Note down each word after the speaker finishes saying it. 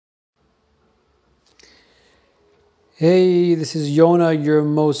Hey, this is Yona, your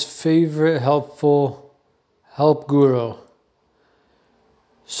most favorite helpful help guru.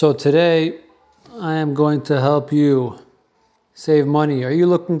 So today I am going to help you save money. Are you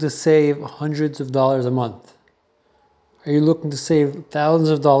looking to save hundreds of dollars a month? Are you looking to save thousands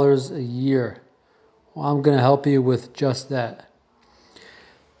of dollars a year? Well, I'm going to help you with just that.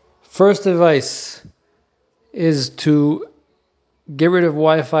 First advice is to get rid of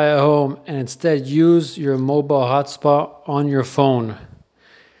Wi-Fi at home and instead use your mobile hotspot on your phone.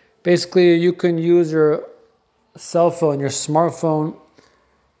 Basically, you can use your cell phone, your smartphone,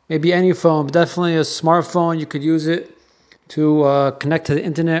 maybe any phone, but definitely a smartphone. You could use it to connect to the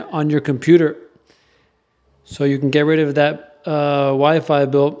internet on your computer. So you can get rid of that Wi-Fi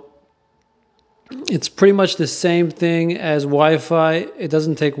bill. It's pretty much the same thing as Wi-Fi. It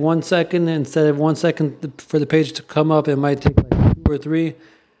doesn't take 1 second. Instead of 1 second for the page to come up, it might take like 2 or 3.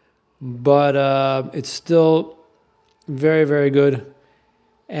 But it's still very, very good.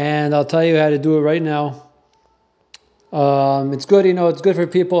 And I'll tell you how to do it right now. It's good, it's good for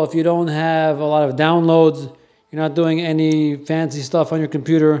people if you don't have a lot of downloads, you're not doing any fancy stuff on your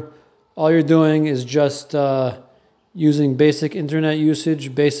computer. All you're doing is just using basic internet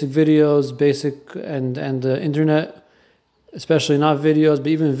usage, basic videos, basic and the internet, especially not videos, but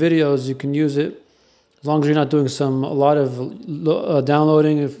even videos you can use it as long as you're not doing a lot of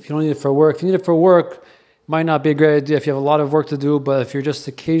downloading. If you don't need it for work, if you need it for work, it might not be a great idea if you have a lot of work to do. But if you're just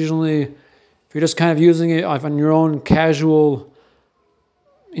occasionally, if you're just kind of using it on your own casual,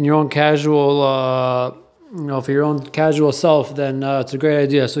 in your own casual, for your own casual self, then it's a great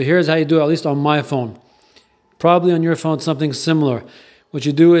idea. So here's how you do it, at least on my phone. Probably on your phone, something similar. What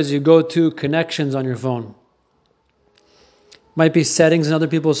you do is you go to connections on your phone. Might be settings in other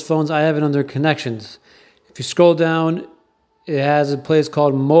people's phones. I have it under connections. If you scroll down, it has a place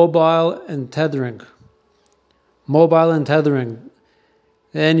called mobile and tethering. Mobile and tethering.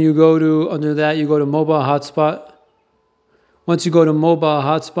 Then you go to, under that, you go to mobile hotspot. Once you go to mobile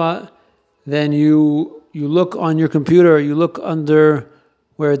hotspot, then you look on your computer, you look under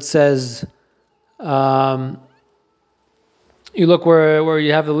where it says, you look where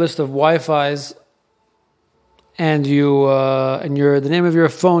you have the list of Wi-Fi's, and the name of your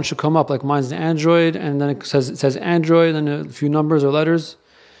phone should come up. Like mine's an Android, and then it says Android, and a few numbers or letters,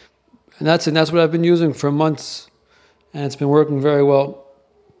 and that's what I've been using for months, and it's been working very well.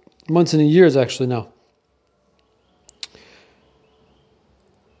 Months and years actually now.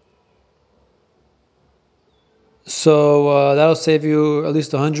 So that'll save you at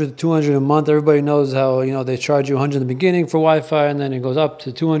least 100 200 a month. Everybody knows how they charge you 100 in the beginning for Wi-Fi, and then it goes up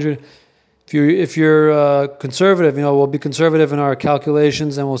to 200. If you're conservative, we'll be conservative in our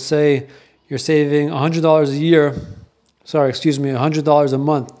calculations, and we'll say you're saving $100 a year. Sorry, excuse me, $100 a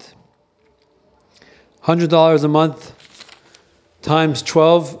month. $100 a month times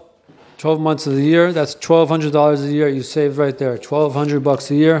 12 months of the year. That's $1,200 a year you save right there.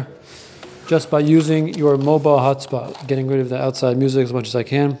 $1,200 a year, just by using your mobile hotspot, getting rid of the outside music as much as I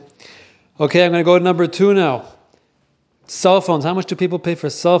can. Okay, I'm going to go to number 2 now. Cell phones. How much do people pay for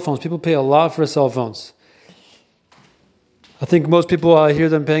cell phones? People pay a lot for cell phones. I think most people, I hear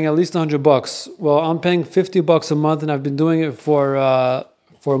them paying at least $100. Well, I'm paying $50 a month, and I've been doing it for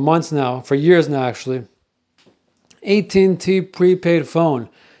months now, for years now actually. AT&T prepaid phone.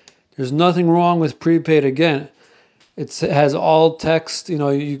 There's nothing wrong with prepaid. Again, it has all text.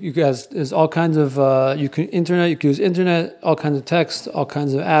 You guys, there's all kinds of you can use internet, all kinds of text, all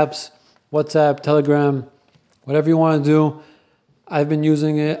kinds of apps, WhatsApp, Telegram, whatever you want to do. I've been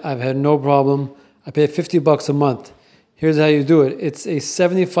using it. I've had no problem. I pay $50 a month. Here's how you do it. It's a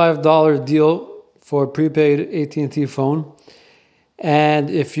 $75 deal for a prepaid AT&T phone, and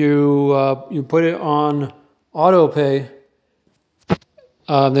if you put it on auto pay,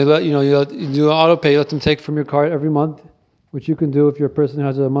 they let you do auto pay. You let them take from your card every month, which you can do if you're a person who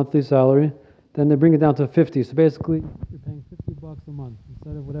has a monthly salary. Then they bring it down to 50. So basically, you're paying $50 a month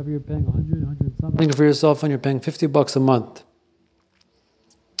instead of whatever you're paying 100 something for your cell phone. You're paying $50 a month.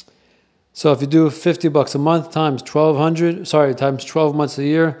 So if you do $50 a month times 12 months a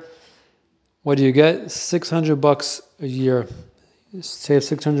year, what do you get? $600 a year. You save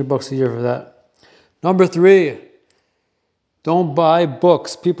 $600 a year for that. Number 3, don't buy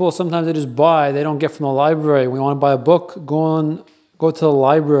books. People sometimes they just buy, they don't get from the library. When you want to buy a book, go to the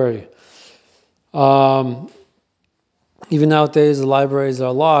library. Even nowadays, the libraries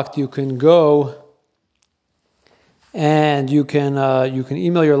are locked. You can go and you can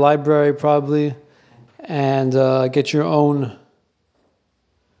email your library probably, and get your own.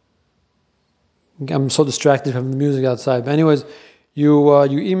 I'm so distracted from the music outside. But anyways, you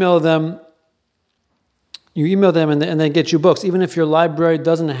email them You email them and they get you books. Even if your library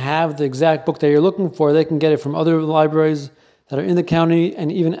doesn't have the exact book that you're looking for, they can get it from other libraries that are in the county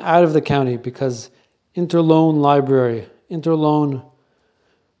and even out of the county, because interloan library, interloan,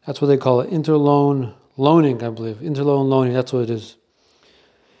 that's what they call it, interloan loaning, I believe. Interloan loaning, that's what it is.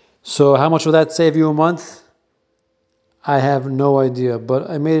 So how much will that save you a month? I have no idea, but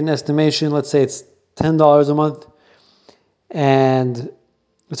I made an estimation. Let's say it's $10 a month, and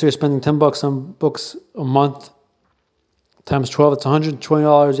let's say you're spending $10 on books a month times 12, it's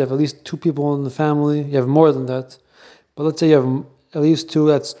 $120. You have at least two people in the family. You have more than that, but let's say you have at least two.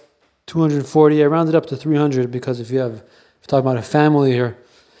 That's 240. I rounded up to 300 because if you're talking about a family here,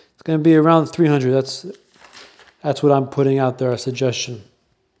 it's going to be around 300. That's what I'm putting out there, a suggestion.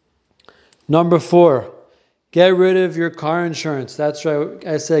 Number 4, get rid of your car insurance. That's right.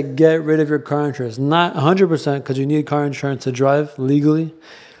 I said get rid of your car insurance. Not 100% because you need car insurance to drive legally.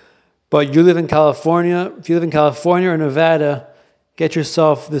 But you live in California. If you live in California or Nevada, get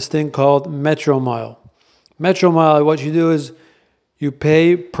yourself this thing called Metro Mile. Metro Mile, what you do is you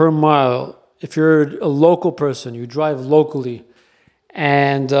pay per mile. If you're a local person, you drive locally,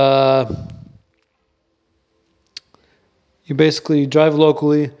 and you basically drive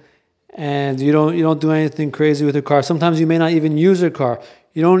locally, and you don't do anything crazy with your car. Sometimes you may not even use your car.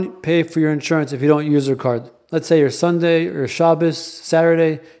 You don't pay for your insurance if you don't use your car. Let's say you're Sunday or Shabbos,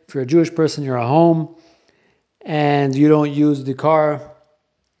 Saturday. If you're a Jewish person, you're at home and you don't use the car,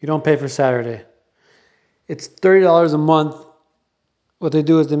 you don't pay for Saturday. It's $30 a month. What they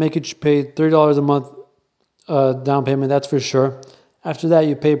do is they make you pay $30 a month down payment, that's for sure. After that,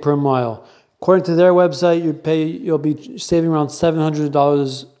 you pay per mile. According to their website, you'll be saving around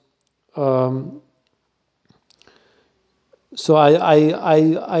 $700. So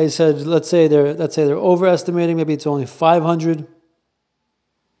I said, let's say they're overestimating. Maybe it's only 500.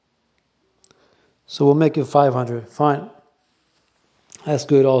 So we'll make it 500. Fine, that's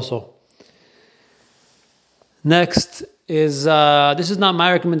good also. Next is this is not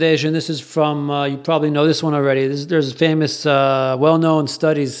my recommendation. This is from you probably know this one already. There's famous, well-known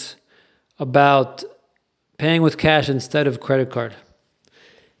studies about paying with cash instead of credit card.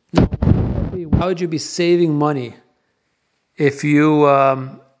 Now, why would you be saving money if you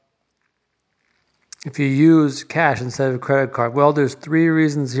use cash instead of credit card? Well, there's 3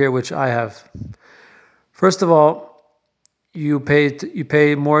 reasons here which I have. First of all, you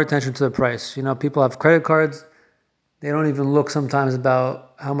pay more attention to the price. You know, people have credit cards. They don't even look sometimes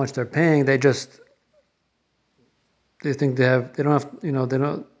about how much they're paying. They think they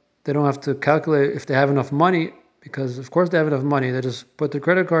don't have to calculate if they have enough money, because of course they have enough money. They just put their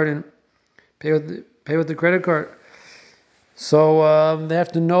credit card in, pay with the credit card. So they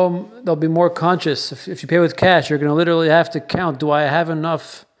have to know. They'll be more conscious. If you pay with cash, you're going to literally have to count, do I have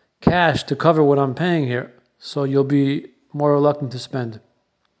enough cash to cover what I'm paying here? So you'll be more reluctant to spend.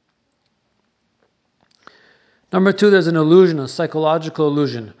 Number 2, there's an illusion, a psychological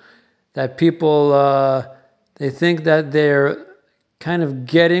illusion, that people, they think that they're kind of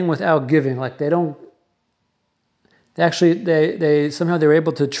getting without giving. Like they somehow they're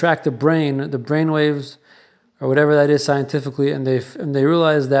able to track the brain waves, or whatever that is scientifically, and they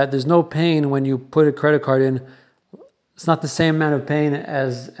realize that there's no pain when you put a credit card in. It's not the same amount of pain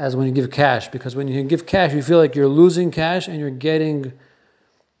as when you give cash, because when you give cash, you feel like you're losing cash and you're getting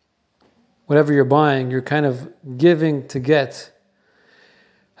whatever you're buying. You're kind of giving to get.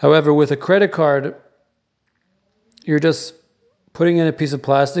 However, with a credit card, you're just putting in a piece of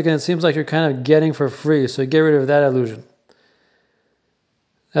plastic and it seems like you're kind of getting for free. So get rid of that illusion.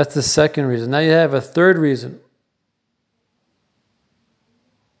 That's the second reason. Now you have a third reason.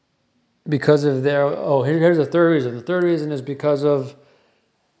 Because of here's the third reason. The third reason is because of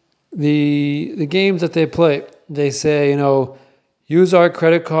the games that they play. They say, use our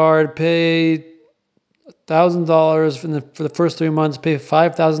credit card, pay $1,000 for the first 3 months, pay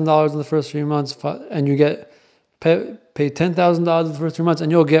 $5,000 in the first 3 months, and you pay $10,000 in the first 3 months,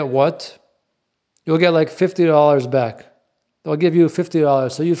 and you'll get what? You'll get like $50 back. They'll give you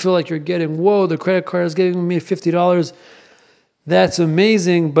 $50. So you feel like you're getting, whoa, the credit card is giving me $50. That's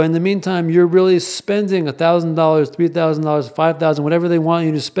amazing. But in the meantime, you're really spending $1,000, $3,000, $5,000, whatever they want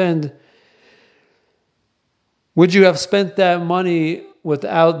you to spend. Would you have spent that money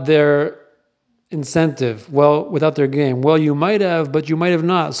without their incentive? Well, without their game? Well, you might have, but you might have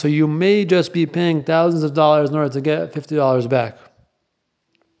not. So you may just be paying thousands of dollars in order to get $50 back.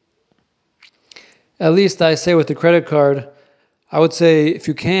 At least I say with the credit card, I would say if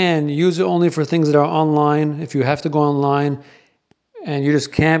you can, use it only for things that are online. If you have to go online and you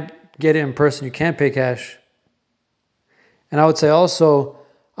just can't get it in person, you can't pay cash. And I would say also,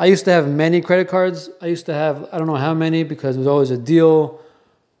 I used to have many credit cards. I used to have, I don't know how many, because it was always a deal,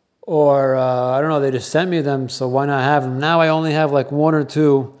 or I don't know, they just sent me them, so why not have them? Now I only have like one or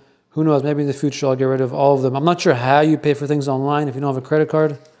two. Who knows, maybe in the future I'll get rid of all of them. I'm not sure how you pay for things online if you don't have a credit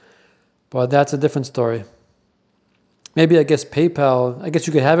card, but that's a different story. Maybe I guess PayPal, I guess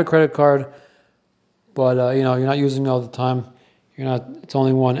you could have a credit card, but you know, you're not using it all the time. You're not, it's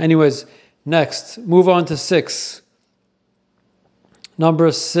only one. Anyways, next, move on to 6.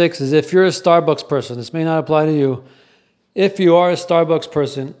 Number 6 is if you're a Starbucks person, this may not apply to you. If you are a Starbucks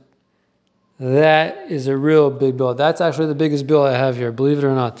person, that is a real big bill. That's actually the biggest bill I have here, believe it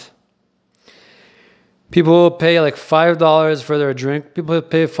or not. People will pay like $5 for their drink. People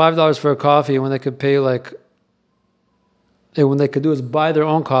pay $5 for a coffee when they could pay like, and when they could do is buy their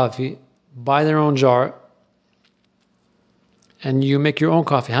own coffee, buy their own jar, and you make your own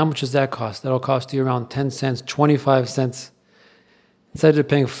coffee. How much does that cost? That'll cost you around 10 cents, 25 cents. Instead of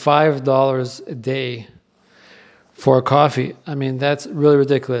paying $5 a day for a coffee. I mean, that's really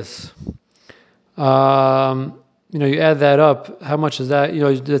ridiculous. You know, you add that up, how much is that? You know,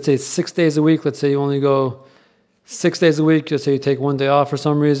 let's say 6 days a week. Let's say you only go 6 days a week. Let's say you take one day off for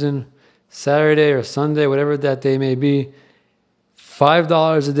some reason, Saturday or Sunday, whatever that day may be.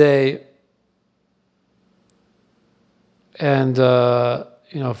 $5 a day, and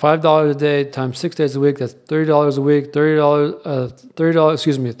you know, $5 a day times 6 days a week. That's $30 a week. $30.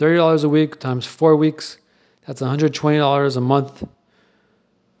 Excuse me, $30 a week times 4 weeks. That's $120 a month.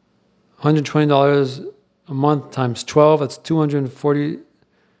 $120 a month times 12. That's 240.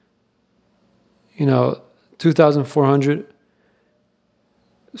 You know, 2,400.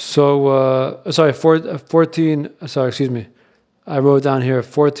 So sorry, 14. Sorry, excuse me. I wrote down here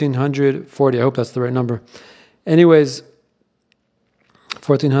 1,440. I hope that's the right number. Anyways,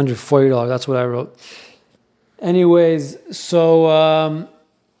 $1,440. That's what I wrote. Anyways, so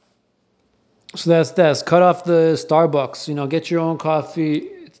that's cut off the Starbucks. You know, get your own coffee.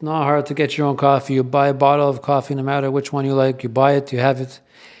 It's not hard to get your own coffee. You buy a bottle of coffee, no matter which one you like. You buy it. You have it.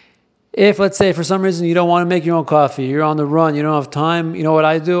 If, let's say, for some reason you don't want to make your own coffee, you're on the run, you don't have time, you know what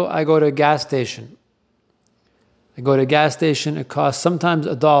I do? I go to a gas station. I go to a gas station. It costs sometimes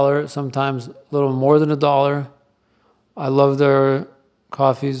 $1, sometimes a little more than $1. I love their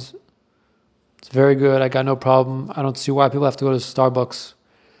coffees. It's very good. I got no problem. I don't see why people have to go to Starbucks.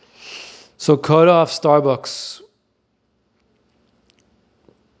 So cut off Starbucks.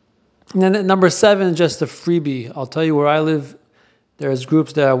 And then number 7 is just a freebie. I'll tell you where I live. There's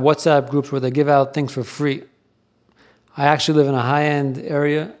groups, there are WhatsApp groups where they give out things for free. I actually live in a high-end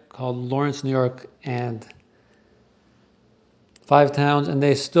area called Lawrence, New York, and 5 towns, and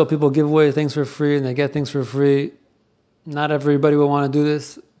people give away things for free, and they get things for free. Not everybody will want to do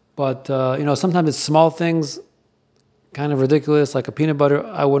this, but you know, sometimes it's small things, kind of ridiculous, like a peanut butter.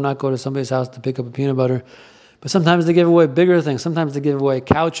 I would not go to somebody's house to pick up a peanut butter, but sometimes they give away bigger things. Sometimes they give away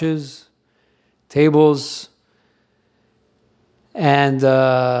couches, tables, and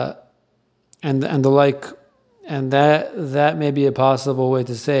the like. And that may be a possible way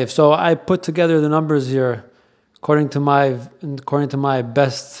to save. So I put together the numbers here according to my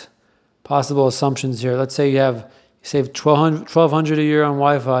best possible assumptions here. Let's say you save $1,200 a year on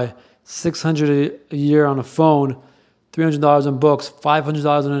Wi-Fi, $600 a year on a phone, $300 on books,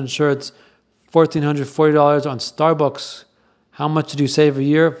 $500 on insurance, $1,440 on Starbucks. How much did you save a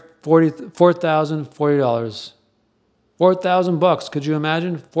year? $4,040. $4,000. Could you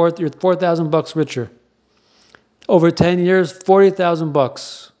imagine? You're $4,000 richer. Over 10 years,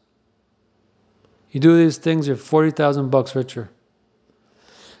 $40,000. You do these things, you're $40,000 richer.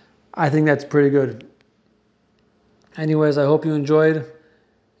 I think that's pretty good. Anyways, I hope you enjoyed.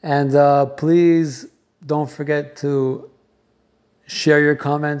 And please don't forget to share your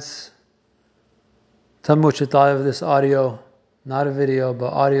comments. Tell me what you thought of this audio. Not a video,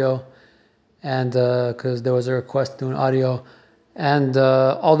 but audio. And because there was a request to do an audio. And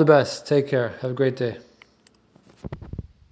all the best. Take care. Have a great day.